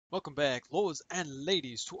Welcome back, lords and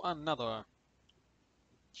ladies, to another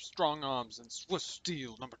Strong Arms and Swift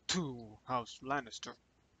Steel #2 House Lannister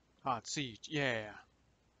Hotseat. Yeah,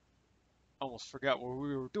 almost forgot what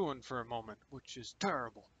we were doing for a moment, which is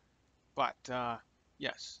terrible. But,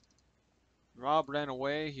 yes, Rob ran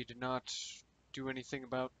away. He did not do anything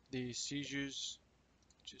about the seizures,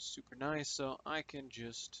 which is super nice, so I can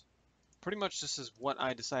just... Pretty much this is what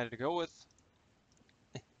I decided to go with.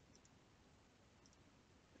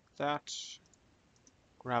 That.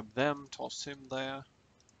 Grab them, toss him there.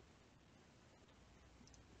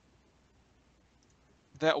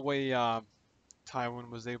 That way,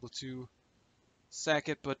 Tywin was able to sack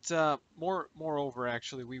it, but moreover,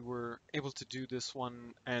 actually, we were able to do this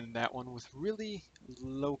one and that one with really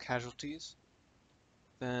low casualties.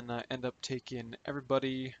 Then I end up taking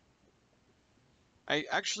everybody. I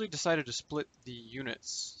actually decided to split the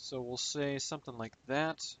units, so we'll say something like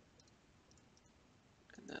that.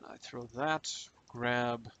 And then I throw that,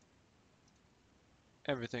 grab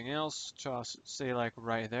everything else, toss, say like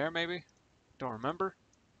right there maybe, don't remember.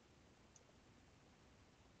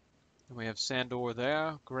 And we have Sandor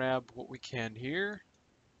there, grab what we can here.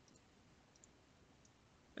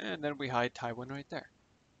 And then we hide Tywin right there.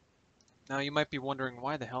 Now you might be wondering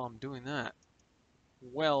why the hell I'm doing that.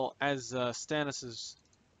 Well, as Stannis is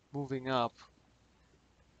moving up,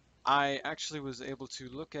 I actually was able to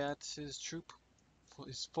look at his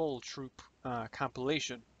full troop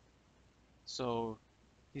compilation. So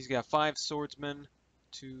he's got 5 swordsmen,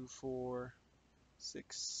 2, 4,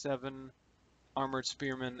 6, 7 armored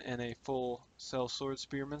spearmen, and a full sellsword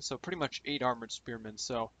spearman. So pretty much 8 armored spearmen.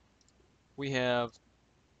 So we have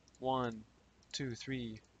 1, 2,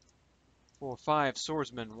 3, 4, 5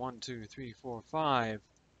 swordsmen. 1, 2, 3, 4, 5,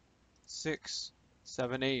 6,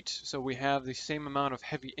 7, 8. So we have the same amount of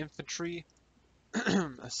heavy infantry,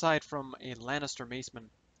 aside from a Lannister maceman.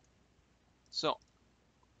 So,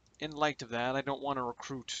 in light of that, I don't want to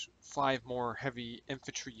recruit 5 more heavy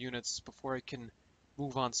infantry units before I can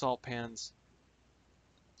move on salt pans.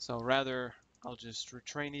 So rather, I'll just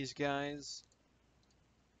retrain these guys.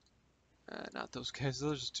 Not those guys,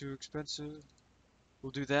 those are too expensive.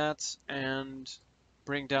 We'll do that and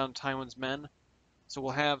bring down Tywin's men. So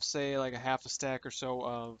we'll have, say, like a half a stack or so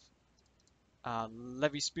of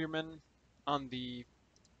levy spearmen on the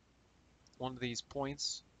one of these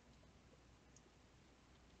points.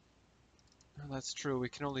 Oh, that's true, we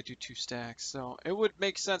can only do 2 stacks, so it would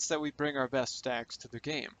make sense that we bring our best stacks to the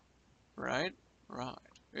game, right? Right,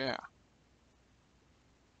 yeah.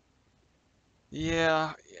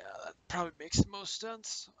 Yeah, that probably makes the most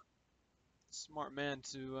sense. Smart man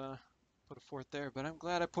to put a fort there, but I'm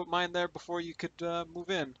glad I put mine there before you could move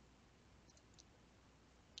in.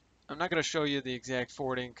 I'm not going to show you the exact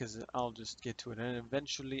forting because I'll just get to it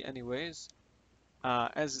eventually anyways.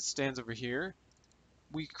 As it stands over here,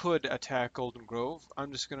 we could attack Golden Grove.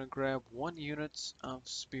 I'm just going to grab 1 unit of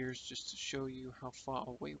spears just to show you how far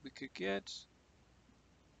away we could get.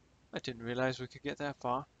 I didn't realize we could get that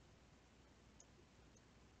far.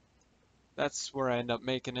 That's where I end up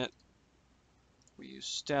making it. We use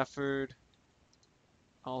Stafford,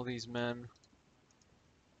 all these men,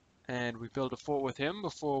 and we build a fort with him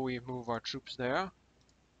before we move our troops there.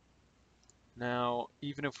 Now,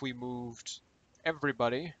 even if we moved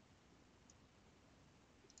everybody,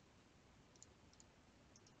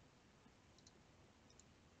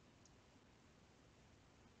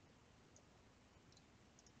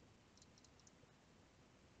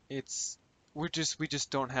 we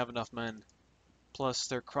just don't have enough men. Plus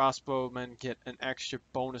their crossbowmen get an extra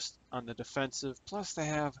bonus on the defensive. Plus they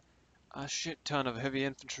have a shit ton of heavy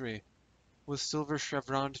infantry with silver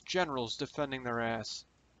chevroned generals defending their ass.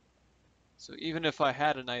 So even if I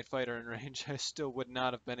had a night fighter in range, I still would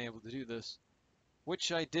not have been able to do this.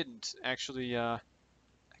 Which I didn't. Actually, I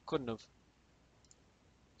couldn't have.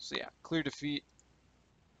 So yeah, clear defeat.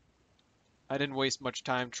 I didn't waste much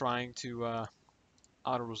time trying to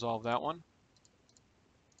auto-resolve that one.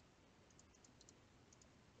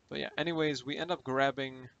 But yeah, anyways, we end up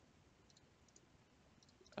grabbing...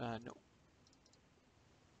 no.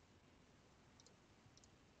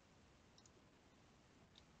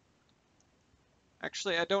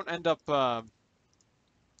 Actually, I don't end up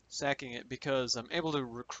sacking it because I'm able to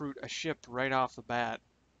recruit a ship right off the bat.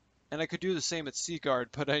 And I could do the same at Seaguard,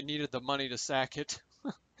 but I needed the money to sack it.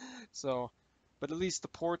 So, but at least the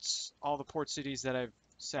ports, all the port cities that I've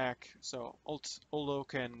sacked, so Old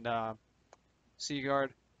Oak and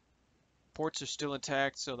Seaguard, ports are still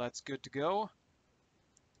intact, so that's good to go.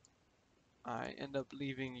 I end up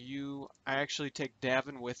leaving you. I actually take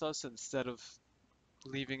Davin with us instead of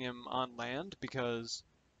leaving him on land because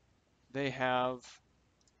they have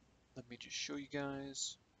Let me just show you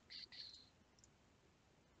guys.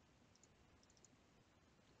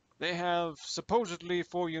 They have supposedly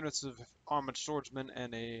 4 units of armored swordsmen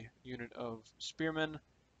and a unit of spearmen.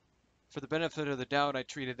 For the benefit of the doubt, I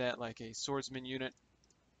treated that like a swordsman unit.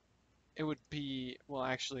 It would be, well,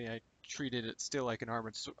 actually, I treated it still like an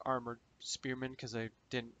armored spearman because I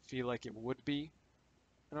didn't feel like it would be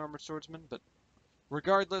an armored swordsman. But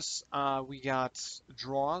regardless, we got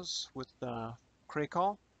draws with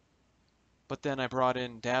Crakall. But then I brought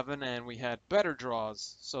in Davin and we had better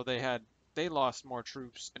draws. So they lost more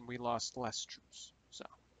troops and we lost less troops. So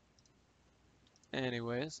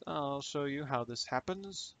anyways, I'll show you how this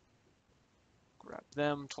happens. Grab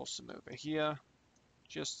them, toss them over here.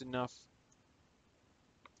 Just enough.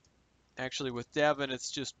 Actually with Davin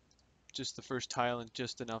it's just the first tile and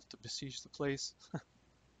just enough to besiege the place.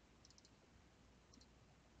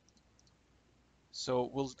 So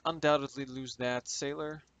we'll undoubtedly lose that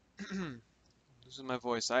sailor. Losing my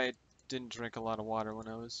voice. I didn't drink a lot of water when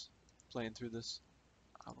I was playing through this.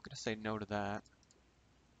 I'm gonna say no to that.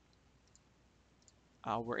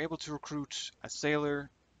 We're able to recruit a sailor,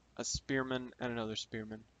 a spearman, and another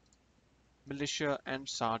spearman. Militia and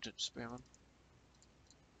sergeant spearman.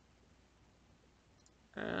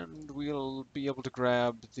 And we'll be able to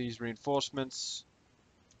grab these reinforcements.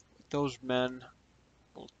 With those men,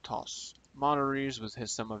 we'll toss Monterey's with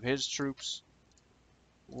some of his troops.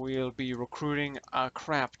 We'll be recruiting a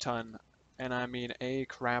crap ton, and I mean a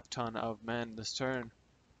crap ton of men this turn.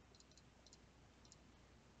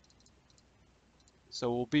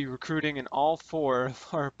 So we'll be recruiting in all 4 of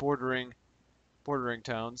our bordering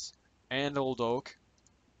towns, and Old Oak,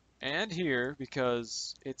 and here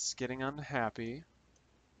because it's getting unhappy.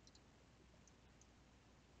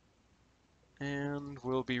 And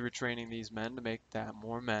we'll be retraining these men to make that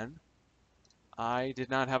more men. I did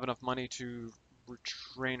not have enough money to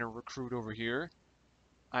retrain or recruit over here.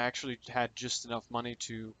 I actually had just enough money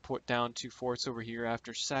to put down 2 forts over here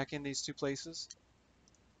after sacking these 2 places.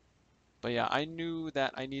 But yeah, I knew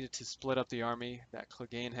that I needed to split up the army that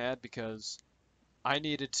Clegane had because I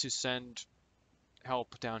needed to send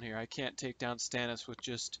help down here. I can't take down Stannis with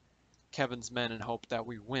just Kevin's men and hope that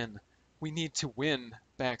we win. We need to win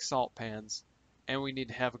back salt pans, and we need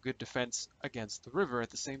to have a good defense against the river at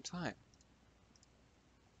the same time.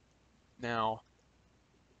 Now,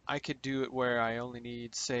 I could do it where I only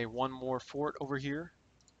need, say, 1 more fort over here.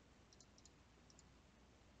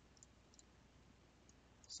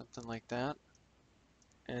 Something like that.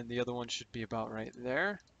 And the other one should be about right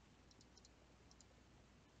there.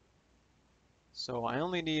 So I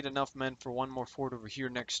only need enough men for 1 more fort over here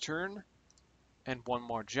next turn. And 1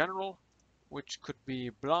 more general, which could be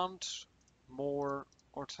Blunt, Moore,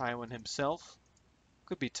 or Tywin himself.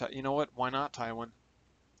 Could be, you know what, why not Tywin?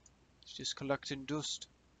 It's just collecting dust.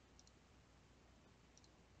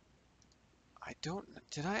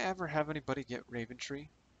 Did I ever have anybody get Raventree?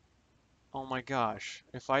 Oh my gosh,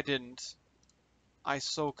 if I didn't, I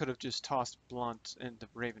so could have just tossed Blunt into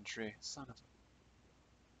Raventree. Son of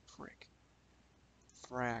a frick.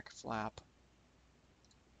 Frack flap.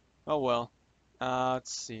 Oh well.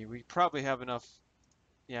 Let's see, we probably have enough.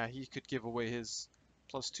 Yeah, he could give away his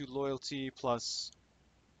 +2 loyalty, plus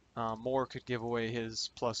Moore could give away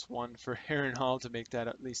his +1 for Harrenhal to make that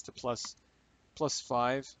at least a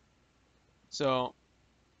 +5. So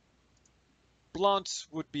Blunt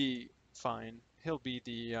would be fine. He'll be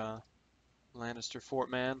the Lannister fort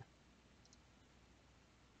man.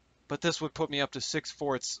 But this would put me up to 6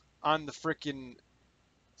 forts on the frickin'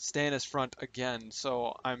 Stannis front again,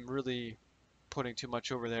 so I'm really putting too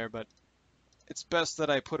much over there, but it's best that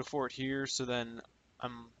I put a fort here, so then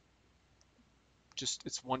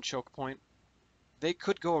it's 1 choke point. They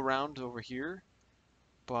could go around over here,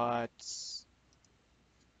 but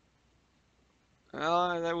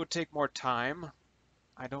that would take more time.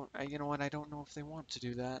 You know what, I don't know if they want to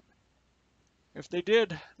do that. If they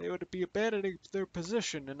did, they would be abandoning their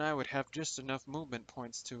position, and I would have just enough movement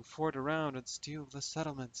points to fort around and steal the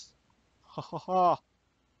settlements. Ha ha ha!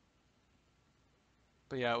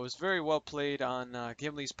 But yeah, it was very well played on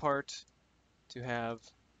Gimli's part to have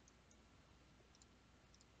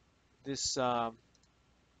this. How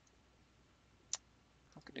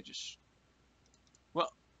can I just?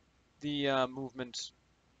 Well, the movement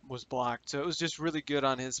was blocked, so it was just really good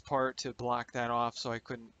on his part to block that off, so I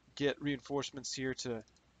couldn't get reinforcements here to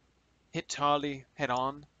hit Tarly head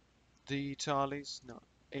on. The Tarlys, not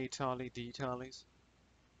a Tarly, the Tarlys.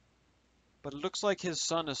 But it looks like his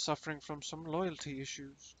son is suffering from some loyalty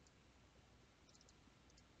issues.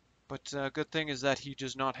 But good thing is that he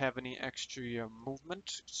does not have any extra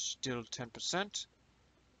movement. It's still 10%.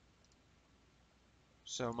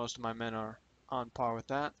 So most of my men are on par with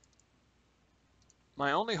that.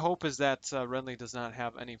 My only hope is that Renly does not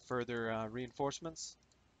have any further reinforcements,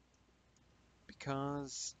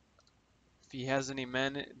 because if he has any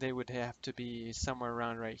men, they would have to be somewhere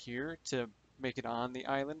around right here to make it on the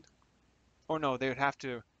island. Or no, they would have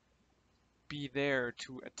to be there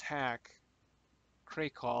to attack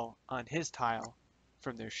Crakehall on his tile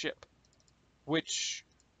from their ship, which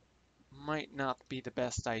might not be the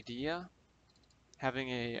best idea, having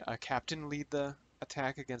a captain lead the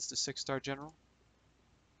attack against a 6-star general.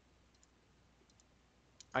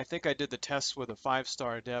 I think I did the test with a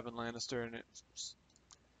 5-star Devon Lannister, and it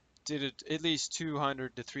did it at least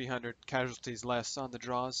 200 to 300 casualties less on the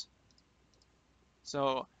draws.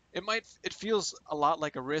 So it feels a lot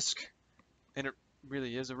like a risk, and it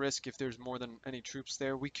really is a risk if there's more than any troops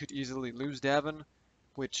there. We could easily lose Devon,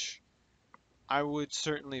 which I would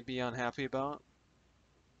certainly be unhappy about.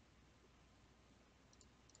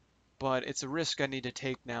 But it's a risk I need to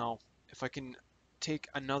take now. If I can take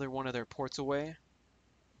another one of their ports away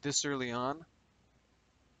this early on,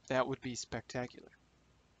 that would be spectacular.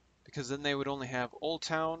 Because then they would only have Old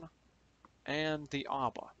Town and the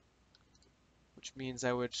Abba, which means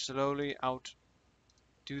I would slowly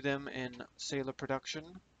outdo them in sailor production.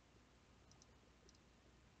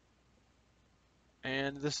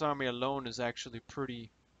 And this army alone is actually pretty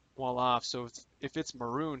well off, so if it's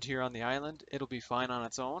marooned here on the island, it'll be fine on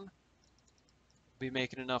its own. Be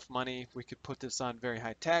making enough money. We could put this on very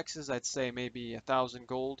high taxes. I'd say maybe 1,000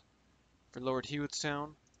 gold for Lord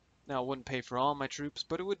Hewittstown. Now, it wouldn't pay for all my troops,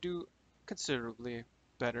 but it would do considerably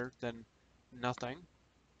better than nothing.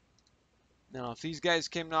 Now, if these guys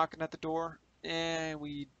came knocking at the door,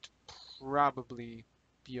 we'd probably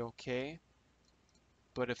be okay.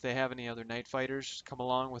 But if they have any other night fighters come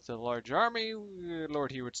along with a large army,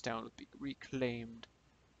 Lord Hewittstown would be reclaimed.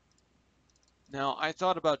 Now, I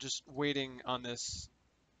thought about just waiting on this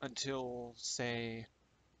until, say,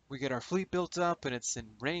 we get our fleet built up and it's in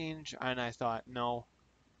range, and I thought, no,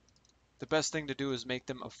 the best thing to do is make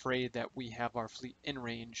them afraid that we have our fleet in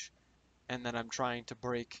range and that I'm trying to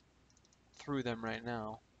break through them right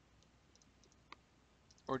now.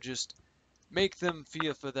 Or just make them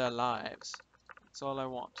fear for their lives. That's all I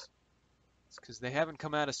want. It's because they haven't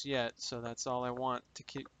come at us yet, so that's all I want to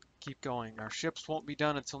keep going. Our ships won't be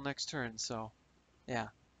done until next turn, so yeah.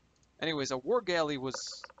 Anyways, a war galley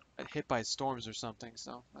was hit by storms or something,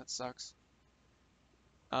 so that sucks.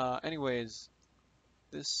 Anyways,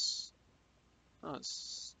 this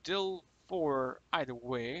still 4 either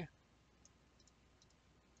way,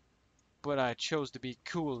 but I chose to be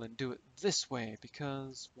cool and do it this way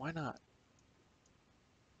because why not?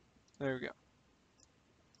 There we go.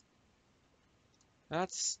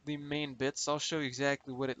 That's the main bits. I'll show you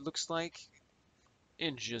exactly what it looks like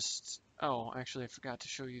in just... Oh, actually I forgot to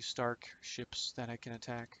show you Stark ships that I can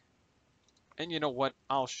attack. And you know what?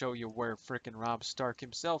 I'll show you where frickin' Robb Stark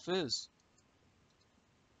himself is.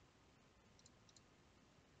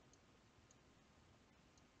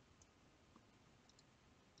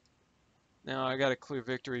 Now, I got a clear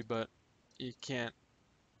victory, but you can't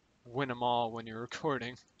win them all when you're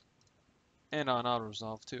recording. And on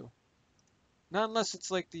auto-resolve, too. Not unless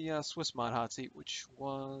it's like the Swiss mod Hotseat, which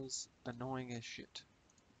was annoying as shit.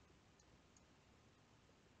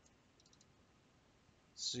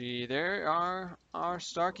 See, there are our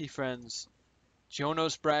Starky friends.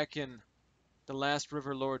 Jonas Bracken, the last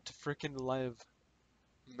River Lord to frickin' live.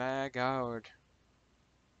 Magard.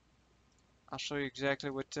 I'll show you exactly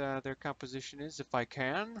what their composition is if I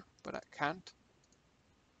can, but I can't.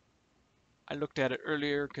 I looked at it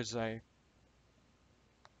earlier because I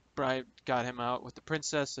got him out with the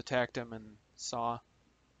princess, attacked him, and saw.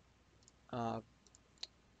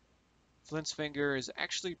 Flint's Finger is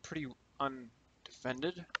actually pretty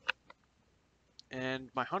undefended, and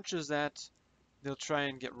my hunch is that they'll try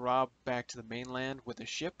and get Robb back to the mainland with a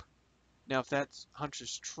ship. Now, if that hunch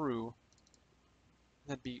is true,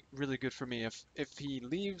 that'd be really good for me. If he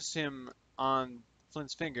leaves him on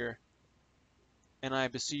Flint's Finger and I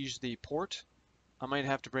besiege the port, I might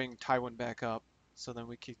have to bring Tywin back up so then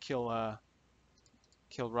we could kill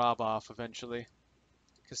Robb off eventually,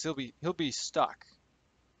 because he'll be stuck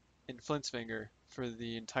in Flint's Finger for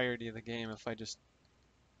the entirety of the game if I just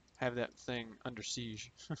have that thing under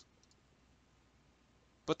siege.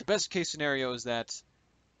 But the best case scenario is that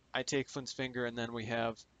I take Flint's Finger and then we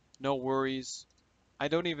have no worries. I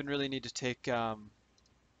don't even really need to take Greywater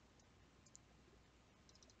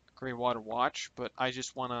Watch, but I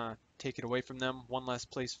just want to take it away from them. One less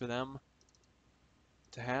place for them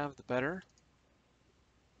to have, the better.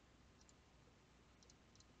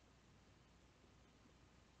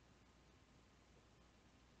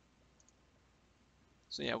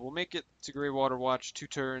 So yeah, we'll make it to Greywater Watch 2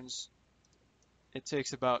 turns. It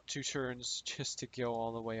takes about 2 turns just to go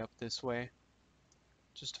all the way up this way.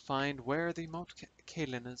 Just to find where the Moat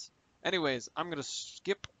Cailin is. Anyways, I'm gonna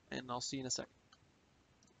skip and I'll see you in a second.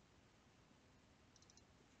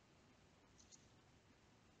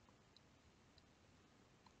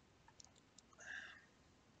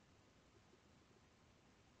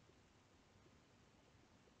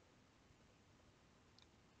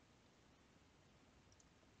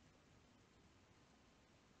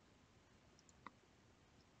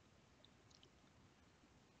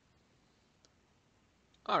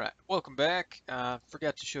 Alright, welcome back.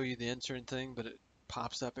 Forgot to show you the intern thing, but it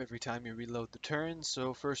pops up every time you reload the turn.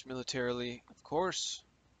 So first militarily, of course.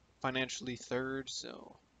 Financially third,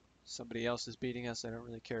 so somebody else is beating us. I don't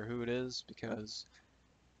really care who it is because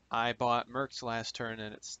I bought Mercs last turn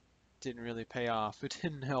and it didn't really pay off. It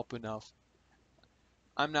didn't help enough.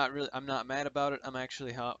 I'm not mad about it. I'm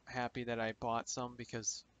actually happy that I bought some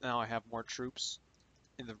because now I have more troops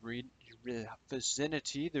in the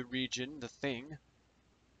vicinity, the region, the thing.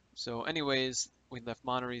 So anyways, we left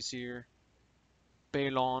Monterey's here.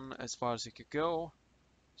 Balon as far as he could go.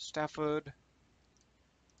 Stafford.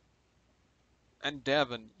 And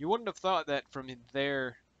Devon. You wouldn't have thought that from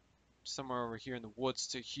there, somewhere over here in the woods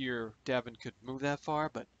to here, Devon could move that far,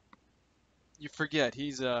 but you forget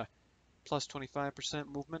he's a plus 25%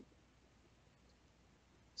 movement.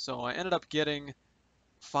 So I ended up getting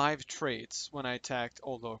 5 traits when I attacked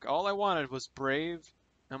Old Oak. All I wanted was Brave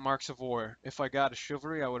and Marks of War. If I got a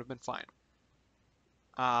Chivalry, I would have been fine.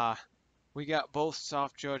 We got both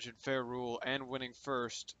Soft Judge and Fair Rule and winning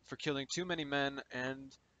first for killing too many men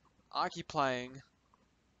and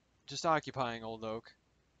just occupying Old Oak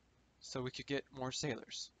so we could get more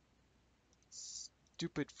sailors.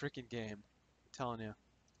 Stupid freaking game, I'm telling you.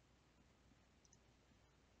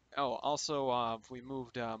 Oh, also, we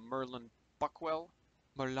moved Merlin,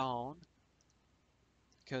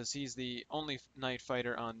 because he's the only night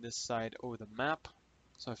fighter on this side of the map.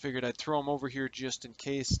 So I figured I'd throw him over here just in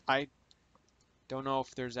case. I don't know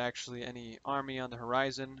if there's actually any army on the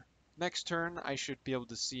horizon. Next turn, I should be able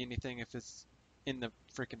to see anything if it's in the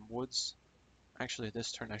freaking woods. Actually,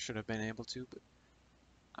 this turn I should have been able to, but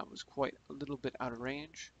I was quite a little bit out of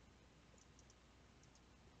range.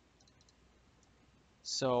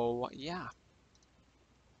 So, yeah.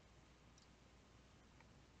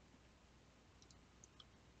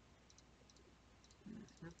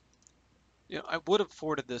 You know, I would have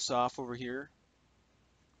forted this off over here,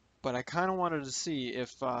 but I kind of wanted to see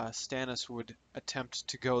if Stannis would attempt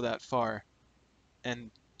to go that far,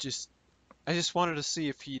 and I just wanted to see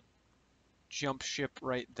if he'd jump ship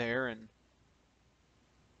right there and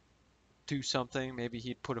do something. Maybe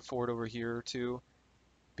he'd put a fort over here or two,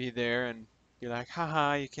 be there and be like,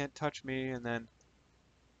 haha, you can't touch me, and then,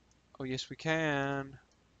 oh yes we can.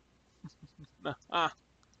 Ah.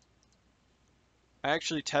 I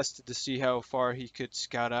actually tested to see how far he could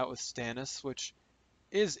scout out with Stannis, which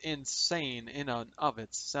is insane in and of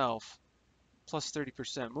itself. Plus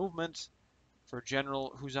 30% movement for a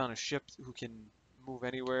general who's on a ship who can move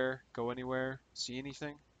anywhere, go anywhere, see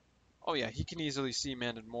anything. Oh yeah, he can easily see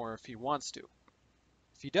Man more if he wants to.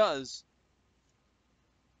 If he does,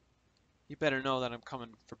 he better know that I'm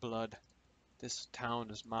coming for blood. This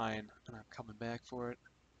town is mine, and I'm coming back for it.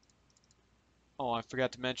 Oh, I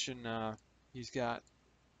forgot to mention, he's got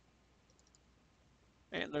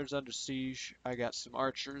antlers under siege. I got some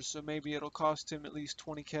archers, so maybe it'll cost him at least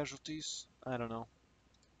 20 casualties. I don't know.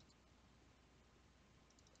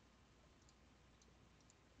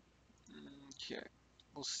 Okay,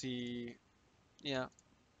 we'll see. Yeah,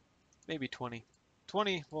 maybe 20.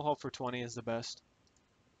 20, we'll hope for 20 is the best.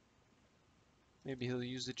 Maybe he'll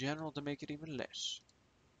use the general to make it even less.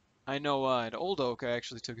 I know at Old Oak I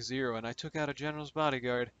actually took 0 and I took out a general's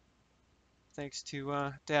bodyguard. Thanks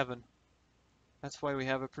to Davin. That's why we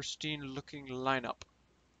have a pristine looking lineup.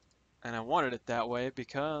 And I wanted it that way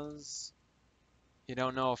because you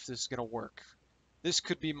don't know if this is going to work. This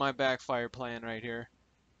could be my backfire plan right here.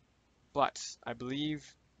 But I believe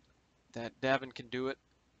that Davin can do it.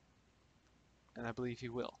 And I believe he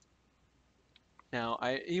will. Now,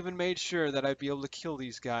 I even made sure that I'd be able to kill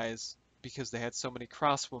these guys because they had so many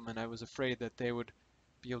crosswomen. I was afraid that they would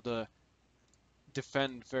be able to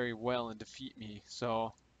defend very well and defeat me.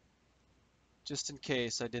 So, just in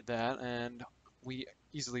case, I did that, and we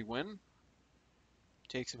easily win.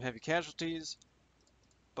 Take some heavy casualties,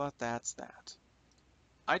 but that's that.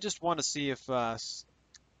 I just want to see if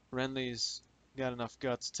Renly's got enough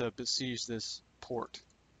guts to besiege this port.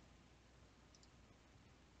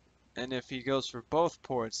 And if he goes for both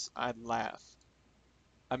ports, I'd laugh.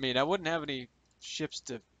 I mean, I wouldn't have any ships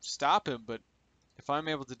to stop him, but if I'm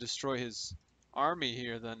able to destroy his army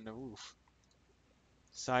here, then oof.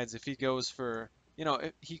 Besides, if he goes for,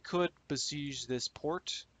 he could besiege this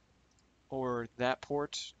port or that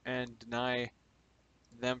port and deny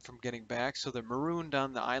them from getting back, so they're marooned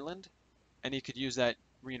on the island, and he could use that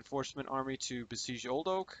reinforcement army to besiege Old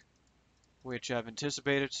Oak, which I've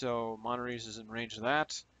anticipated, so Monterey's is in range of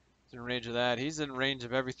that. He's in range of that. He's in range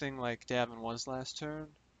of everything like Davin was last turn.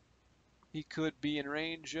 He could be in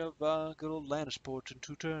range of good old Lannisport in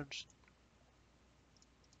 2 turns.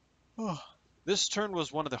 Oh. This turn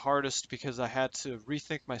was one of the hardest because I had to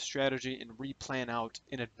rethink my strategy and replan out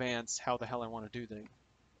in advance how the hell I want to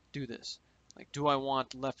do this. Like, do I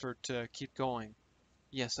want Leffert to keep going?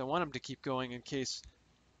 Yes, I want him to keep going in case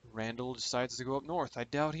Randall decides to go up north. I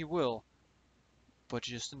doubt he will, but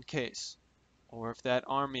just in case. Or if that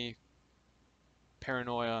army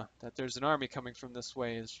paranoia that there's an army coming from this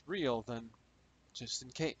way is real, then just in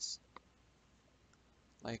case.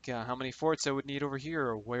 Like how many forts I would need over here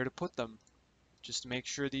or where to put them. Just to make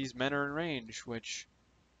sure these men are in range, which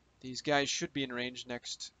these guys should be in range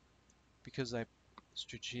next because I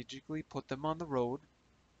strategically put them on the road.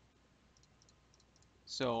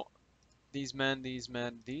 So these men, these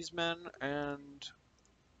men, these men, and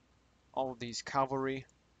all of these cavalry.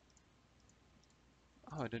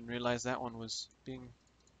 Oh, I didn't realize that one was being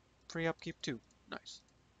pre-upkeep too. Nice.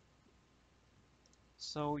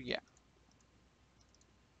 So yeah.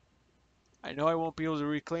 I know I won't be able to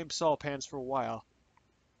reclaim Saltpans for a while,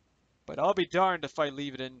 but I'll be darned if I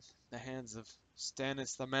leave it in the hands of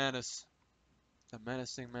Stannis the Manus, the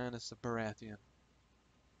menacing Manus of Baratheon.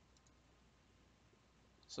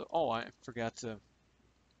 So, oh, I forgot to,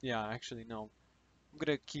 yeah, actually, no. I'm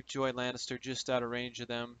going to keep Joy Lannister just out of range of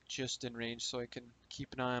them, just in range so I can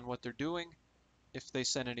keep an eye on what they're doing. If they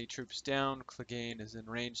send any troops down, Clegane is in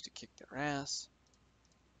range to kick their ass.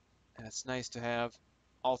 And it's nice to have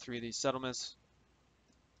all 3 of these settlements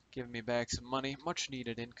giving me back some money, much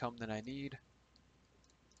needed income that I need.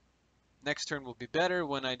 Next turn will be better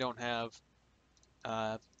when I don't have,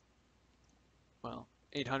 well,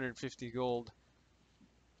 850 gold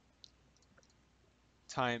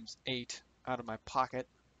times 8 out of my pocket.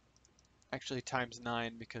 Actually times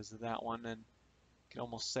 9 because of that one, and you can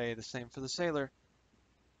almost say the same for the sailor.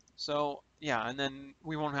 So yeah, and then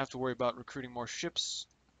we won't have to worry about recruiting more ships.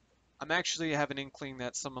 I'm actually have an inkling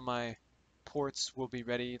that some of my ports will be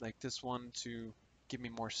ready, like this one, to give me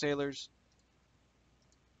more sailors.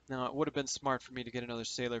 Now, it would have been smart for me to get another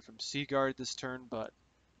sailor from Seaguard this turn, but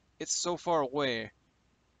it's so far away.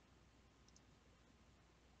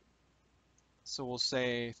 So we'll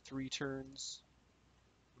say 3 turns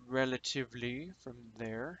relatively from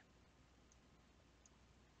there.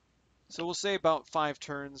 So we'll say about 5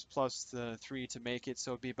 turns plus the 3 to make it,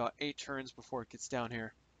 so it'd be about 8 turns before it gets down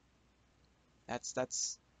here.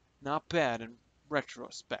 That's not bad in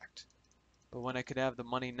retrospect. But when I could have the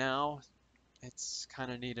money now, it's kind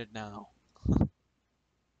of needed now.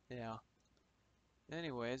 Yeah.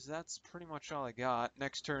 Anyways, that's pretty much all I got.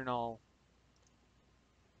 Next turn I'll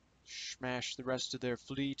smash the rest of their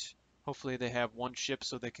fleet. Hopefully they have 1 ship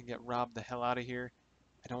so they can get robbed the hell out of here.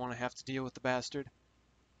 I don't want to have to deal with the bastard.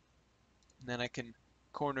 And then I can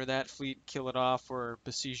corner that fleet, kill it off, or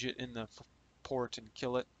besiege it in the port and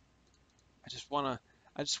kill it. I just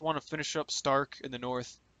wanna finish up Stark in the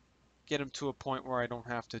north, get him to a point where I don't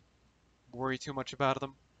have to worry too much about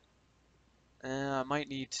them. I might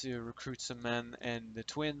need to recruit some men and the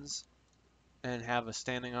twins and have a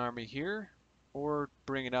standing army here, or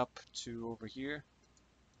bring it up to over here.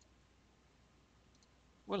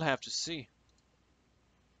 We'll have to see.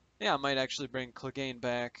 Yeah, I might actually bring Clegane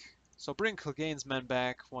back. So bring Clegane's men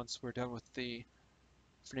back once we're done with the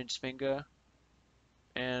Flinchfinger.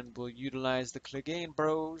 And we'll utilize the Clegane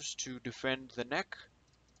bros to defend the neck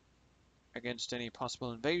against any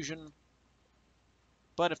possible invasion.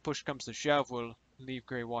 But if push comes to shove, we'll leave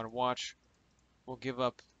Greywater Watch. We'll give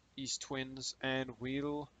up East Twins and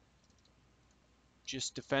we'll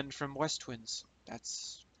just defend from West Twins.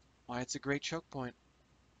 That's why it's a great choke point.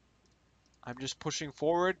 I'm just pushing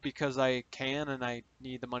forward because I can and I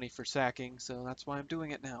need the money for sacking, so that's why I'm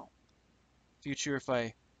doing it now. Future, if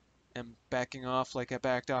I am backing off like I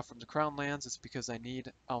backed off from the Crown Lands, it's because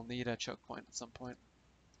I'll need a choke point at some point.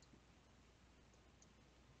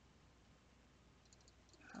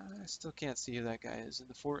 I still can't see who that guy is in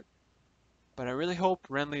the fort. But I really hope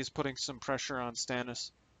Renly is putting some pressure on Stannis.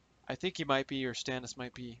 I think he might be, or Stannis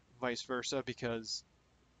might be, vice versa, because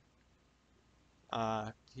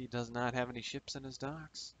he does not have any ships in his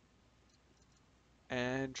docks.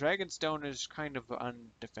 And Dragonstone is kind of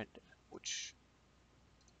undefended, which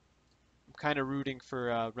I'm kind of rooting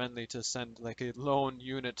for Renly to send like a lone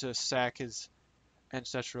unit to sack his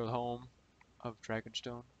ancestral home of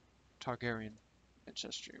Dragonstone, Targaryen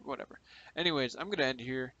ancestry, whatever. Anyways, I'm gonna end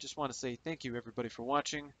here. Just want to say thank you everybody for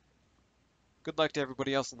watching. Good luck to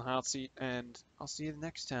everybody else in the hot seat, and I'll see you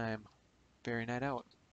next time. Fairy night out.